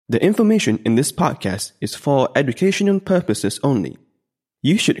The information in this podcast is for educational purposes only.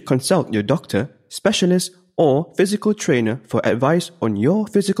 You should consult your doctor, specialist, or physical trainer for advice on your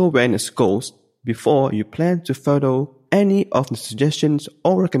physical wellness goals before you plan to follow any of the suggestions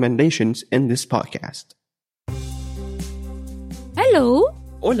or recommendations in this podcast. Hello.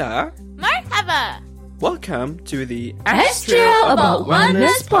 Hola. Marhaba. Welcome to the Astro About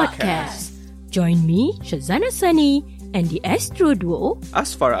Wellness podcast. Join me, Shazana Sani, and the Astro Duo,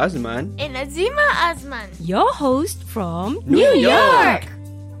 Asfar Azman, And Azima Azman. your host from New York.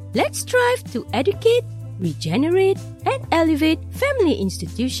 Let's strive to educate, regenerate, and elevate family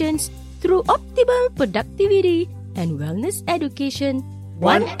institutions through optimal productivity and wellness education,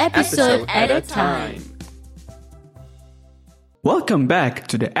 one episode at a time. Welcome back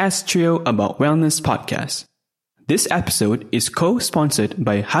to the Astro About Wellness podcast. This episode is co-sponsored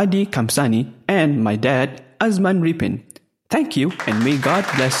by Hadi Kamsani and my dad, Azman Ripin. Thank you and may God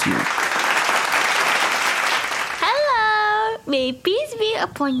bless you. Hello. May peace be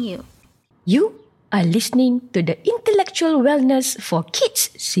upon you. You are listening to the Intellectual Wellness for Kids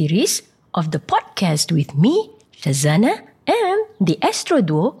series of the podcast with me, Shazana, and the Astro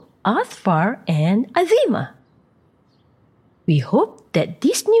Duo, Athfar and Azima. We hope that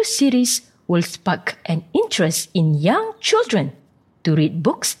this new series will spark an interest in young children to read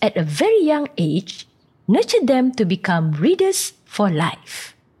books at a very young age, nurture them to become readers for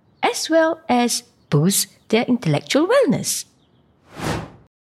life, as well as boost their intellectual wellness.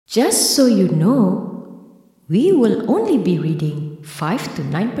 Just so you know, we will only be reading 5 to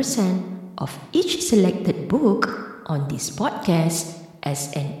 9% of each selected book on this podcast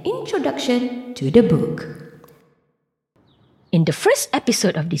as an introduction to the book. In the first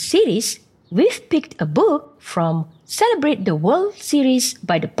episode of this series, we've picked a book from Celebrate the World series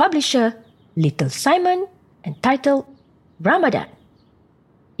by the publisher Little Simon, entitled Ramadan.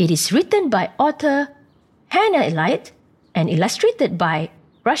 It is written by author Hannah Eliot and illustrated by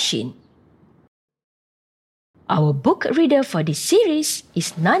Rashin. Our book reader for this series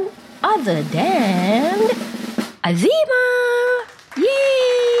is none other than Azima!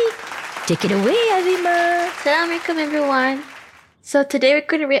 Yay! Take it away, Azima! Assalamualaikum everyone. So today we're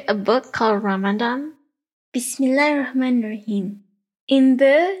going to read a book called Ramadan. Bismillahirrahmanirrahim. In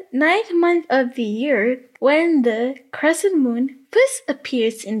the 9th month of the year, when the crescent moon first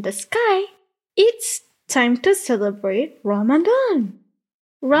appears in the sky, it's time to celebrate Ramadan.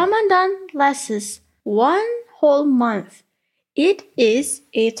 Ramadan lasts 1 whole month. It is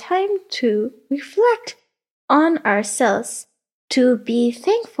a time to reflect on ourselves, to be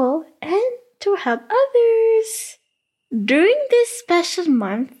thankful, and to help others. During this special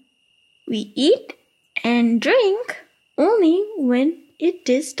month, we eat and drink only when it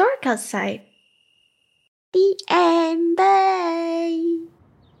is dark outside. The end. Bye.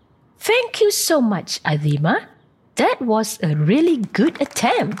 Thank you so much, Azima. That was a really good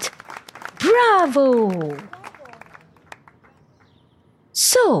attempt. Bravo!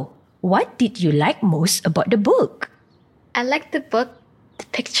 So, what did you like most about the book? I like the book, the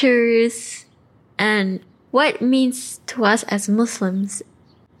pictures, and what it means to us as Muslims.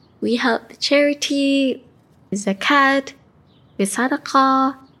 We help the charity, zakat, we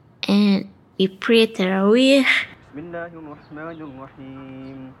sadaqah, and we pray Tarawih.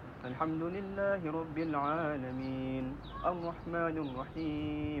 Bismillahirrahmanirrahim. Alhamdulillahi Rabbil Alameen.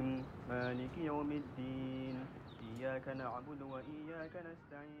 Ar-Rahmanir-Rahim. Maliki Yawmiddin. Iyyaka na'budu wa iyyaka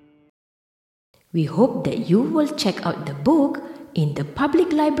nasta'in. We hope that you will check out the book in the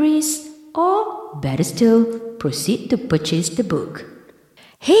public libraries, or better still, proceed to purchase the book.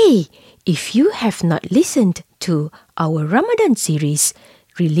 Hey, if you have not listened to our Ramadan series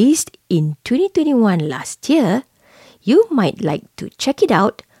released in 2021 last year, you might like to check it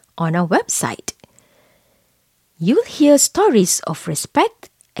out on our website. You'll hear stories of respect,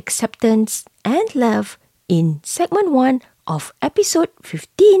 acceptance, and love in segment 1 of episode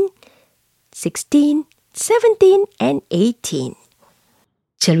 15, 16, 17, and 18.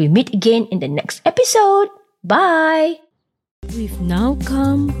 Till we meet again in the next episode. Bye! We've now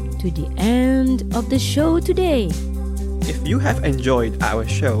come to the end of the show today. If you have enjoyed our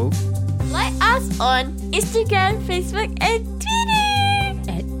show, Like us on Instagram, Facebook, and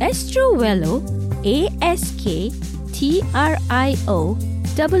Twitter. At Astrowello,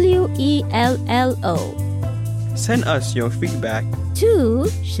 ASKTRIOWELLO. send us your feedback To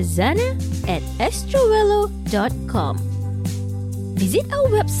Shazana@astrowello.com. Visit our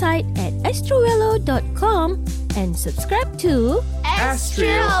website at astrowello.com and subscribe to Astro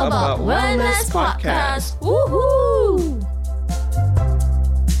About Wellness Podcast. Woohoo!